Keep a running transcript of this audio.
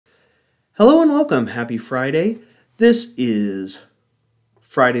Hello and welcome. Happy Friday. This is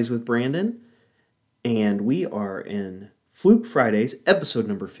Fridays with Brandon, and we are in Fluke Fridays, episode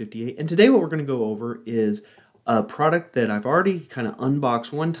number 58. And today what we're going to go over is a product that I've already kind of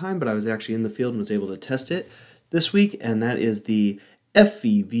unboxed one time, but I was actually in the field and was able to test it this week, and that is the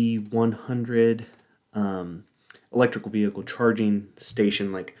FEV100 electrical vehicle charging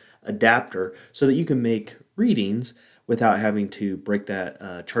station, like adapter, so that you can make readings without having to break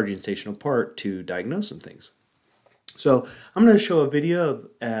that charging station apart to diagnose some things. So I'm going to show a video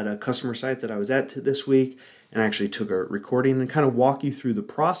at a customer site that I was at this week, and I actually took a recording and kind of walk you through the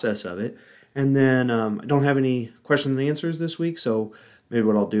process of it. And then I don't have any questions and answers this week, so maybe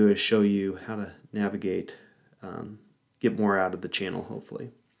what I'll do is show you how to navigate, get more out of the channel,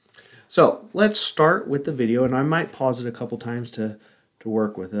 hopefully. So let's start with the video, and I might pause it a couple times to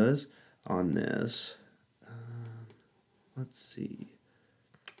work with us on this. Let's see.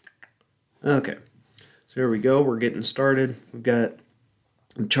 Okay, so here we go. We're getting started. We've got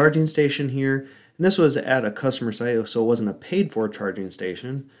the charging station here, and this was at a customer site, so it wasn't a paid-for charging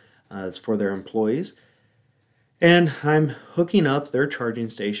station. It's for their employees. And I'm hooking up their charging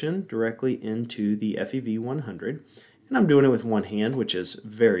station directly into the FEV100, and I'm doing it with one hand, which is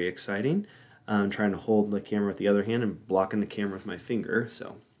very exciting. I'm trying to hold the camera with the other hand and blocking the camera with my finger,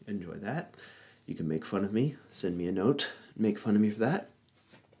 so enjoy that. You can make fun of me, send me a note, make fun of me for that.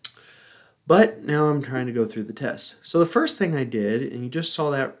 But now I'm trying to go through the test. So the first thing I did, and you just saw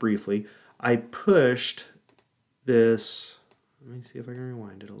that briefly, I pushed this, let me see if I can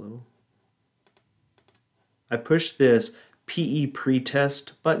rewind it a little. I pushed this PE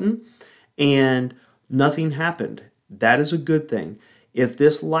Pretest button and nothing happened. That is a good thing. If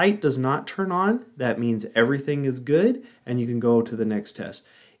this light does not turn on, that means everything is good and you can go to the next test.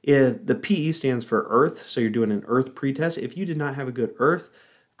 If the PE stands for earth, so you're doing an earth pretest. If you did not have a good earth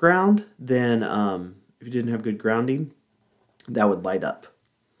ground, then if you didn't have good grounding, that would light up.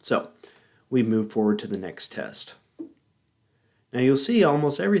 So we move forward to the next test. Now you'll see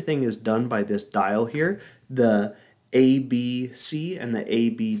almost everything is done by this dial here, the ABC and the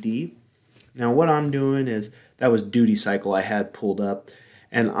ABD. Now what I'm doing is, that was duty cycle I had pulled up,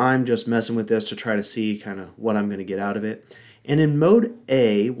 and I'm just messing with this to try to see kind of what I'm going to get out of it. And in mode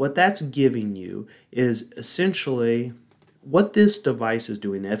A, what that's giving you is essentially what this device is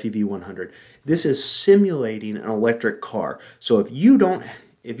doing, the FEV100. This is simulating an electric car. So if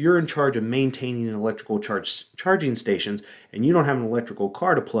you're in charge of maintaining an electrical charging stations and you don't have an electrical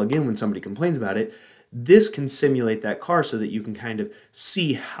car to plug in when somebody complains about it, this can simulate that car so that you can kind of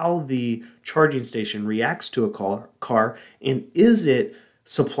see how the charging station reacts to a car, and is it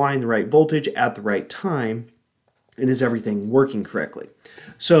supplying the right voltage at the right time, and is everything working correctly.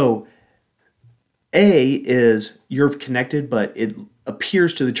 So A is you're connected, but it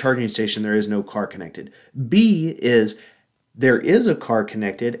appears to the charging station there is no car connected. B is there is a car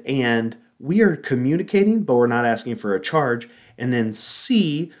connected and we are communicating, but we're not asking for a charge. And then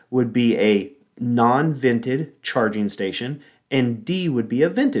C would be a non-vented charging station, and D would be a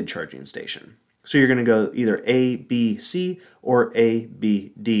vented charging station. So you're going to go either A, B, C, or A,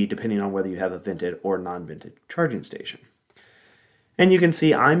 B, D, depending on whether you have a vented or non-vented charging station. And you can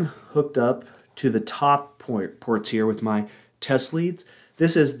see I'm hooked up to the top ports here with my test leads.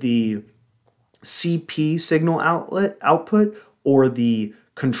 This is the CP signal output or the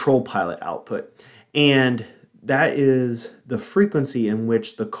control pilot output. And that is the frequency in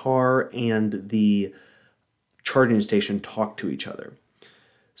which the car and the charging station talk to each other.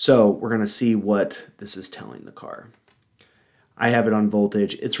 So we're going to see what this is telling the car. I have it on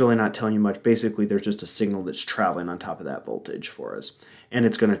voltage. It's really not telling you much. Basically, there's just a signal that's traveling on top of that voltage for us. And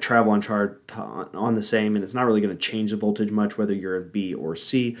it's going to travel on the same, and it's not really going to change the voltage much whether you're a B or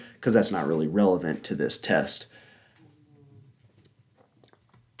C, because that's not really relevant to this test.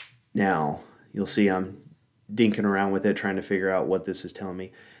 Now, you'll see I'm dinking around with it, trying to figure out what this is telling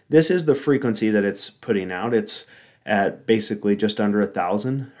me. This is the frequency that it's putting out. It's at basically just under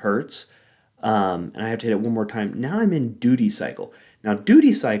 1,000 hertz. And I have to hit it one more time. Now I'm in duty cycle. Now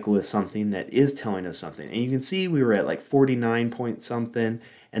duty cycle is something that is telling us something. And you can see we were at like 49 point something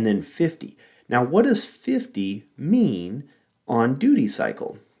and then 50. Now what does 50 mean on duty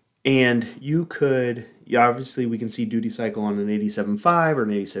cycle? And obviously we can see duty cycle on an 87.5 or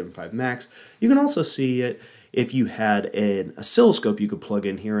an 87.5 max. You can also see it if you had an oscilloscope you could plug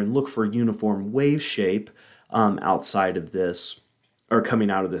in here and look for uniform wave shape outside of this, or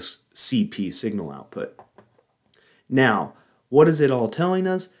coming out of this CP signal output. Now, what is it all telling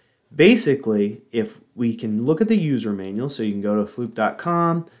us? Basically, if we can look at the user manual, so you can go to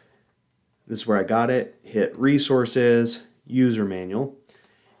fluke.com, this is where I got it, hit resources, user manual,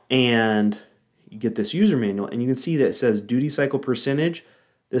 and you get this user manual, and you can see that it says duty cycle percentage,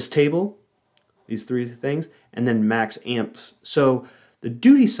 this table, these three things, and then max amps. So the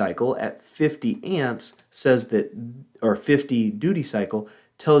duty cycle at 50 amps says that, or 50 duty cycle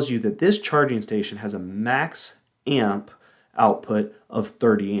tells you that this charging station has a max amp output of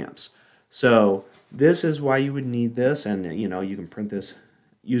 30 amps. So this is why you would need this, and you know, you can print this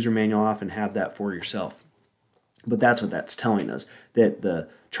user manual off and have that for yourself. But that's what that's telling us, that the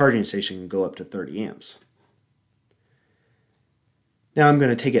charging station can go up to 30 amps. Now I'm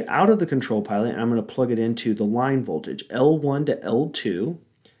going to take it out of the control pilot and I'm going to plug it into the line voltage. L1 to L2,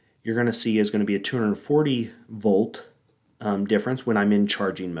 you're going to see is going to be a 240 volt difference when I'm in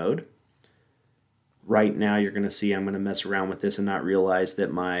charging mode. Right now you're going to see I'm going to mess around with this and not realize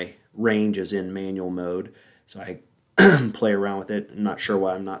that my range is in manual mode. So I play around with it. I'm not sure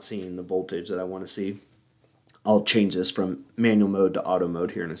why I'm not seeing the voltage that I want to see. I'll change this from manual mode to auto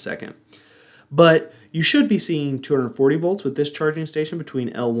mode here in a second. But you should be seeing 240 volts with this charging station between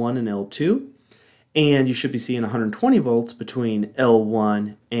L1 and L2. And you should be seeing 120 volts between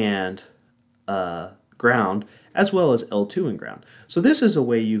L1 and ground, as well as L2 and ground. So this is a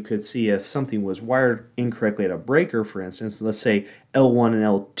way you could see if something was wired incorrectly at a breaker, for instance. Let's say L1 and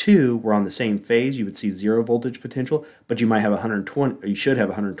L2 were on the same phase, you would see 0 voltage potential, but you might have 120, or you should have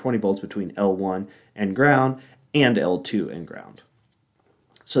 120 volts between L1 and ground and L2 and ground.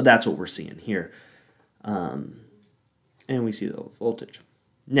 So that's what we're seeing here. And we see the voltage.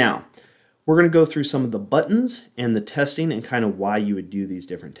 Now, we're going to go through some of the buttons and the testing and kind of why you would do these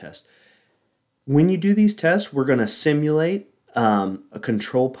different tests. When you do these tests, we're going to simulate a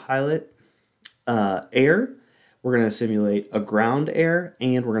control pilot error. We're going to simulate a ground error,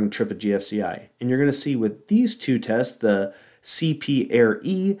 and we're going to trip a GFCI. And you're going to see with these two tests, the CP error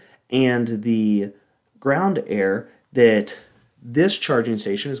E and the ground error, that this charging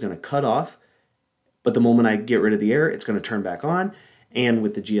station is going to cut off, but the moment I get rid of the error, it's going to turn back on. And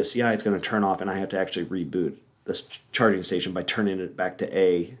with the GFCI, it's going to turn off, and I have to actually reboot this charging station by turning it back to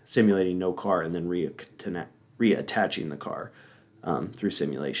A, simulating no car, and then reattaching the car through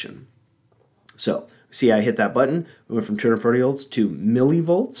simulation. So, see, I hit that button. We went from 240 volts to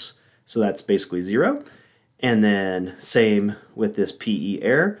millivolts, so that's basically 0. And then same with this PE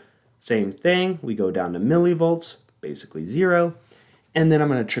error. Same thing, we go down to millivolts, basically 0. And then I'm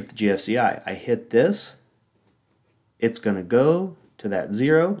going to trip the GFCI. I hit this. It's going to go to that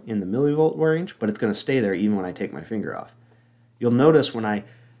 0 in the millivolt range, but it's going to stay there even when I take my finger off. You'll notice when I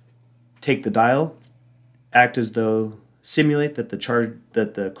take the dial, act as though simulate that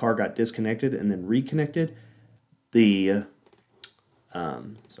the car got disconnected and then reconnected. The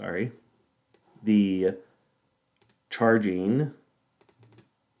charging,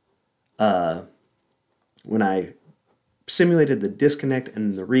 when I simulated the disconnect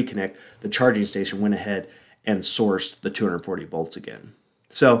and the reconnect, the charging station went ahead and sourced the 240 volts again.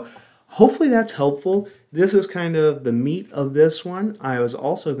 So hopefully that's helpful. This is kind of the meat of this one. I was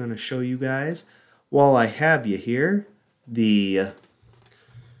also going to show you guys, while I have you here, the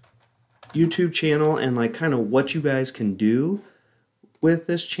YouTube channel and like kind of what you guys can do with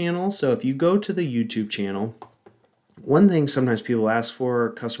this channel. So if you go to the YouTube channel, one thing sometimes people ask for,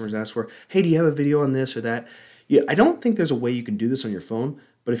 customers ask for, hey, do you have a video on this or that? Yeah, I don't think there's a way you can do this on your phone,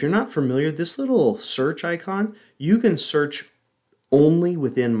 but if you're not familiar, this little search icon, you can search only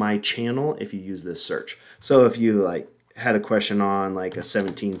within my channel if you use this search. So if you like had a question on like a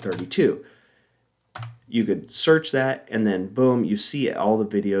 1732, you could search that and then boom, you see all the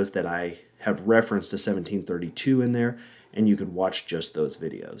videos that I have referenced to 1732 in there, and you could watch just those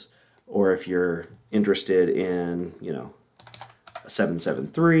videos. Or if you're interested in, you know, a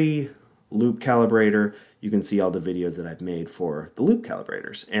 773 loop calibrator, you can see all the videos that I've made for the loop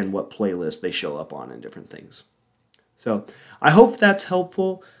calibrators and what playlist they show up on and different things. So I hope that's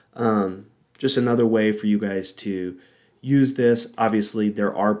helpful. Just another way for you guys to use this. Obviously,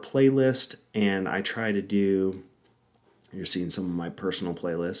 there are playlists, and I try to do, you're seeing some of my personal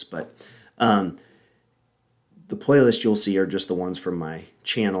playlists, but the playlists you'll see are just the ones from my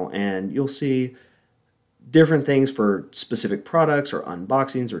channel, and you'll see different things for specific products or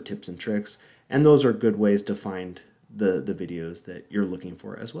unboxings or tips and tricks, and those are good ways to find the videos that you're looking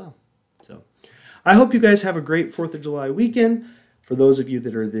for as well. So I hope you guys have a great 4th of July weekend. For those of you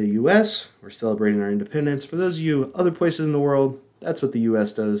that are in the U.S., we're celebrating our independence. For those of you other places in the world, that's what the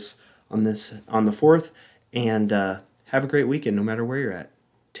U.S. does on the 4th. And have a great weekend no matter where you're at.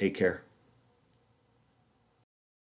 Take care.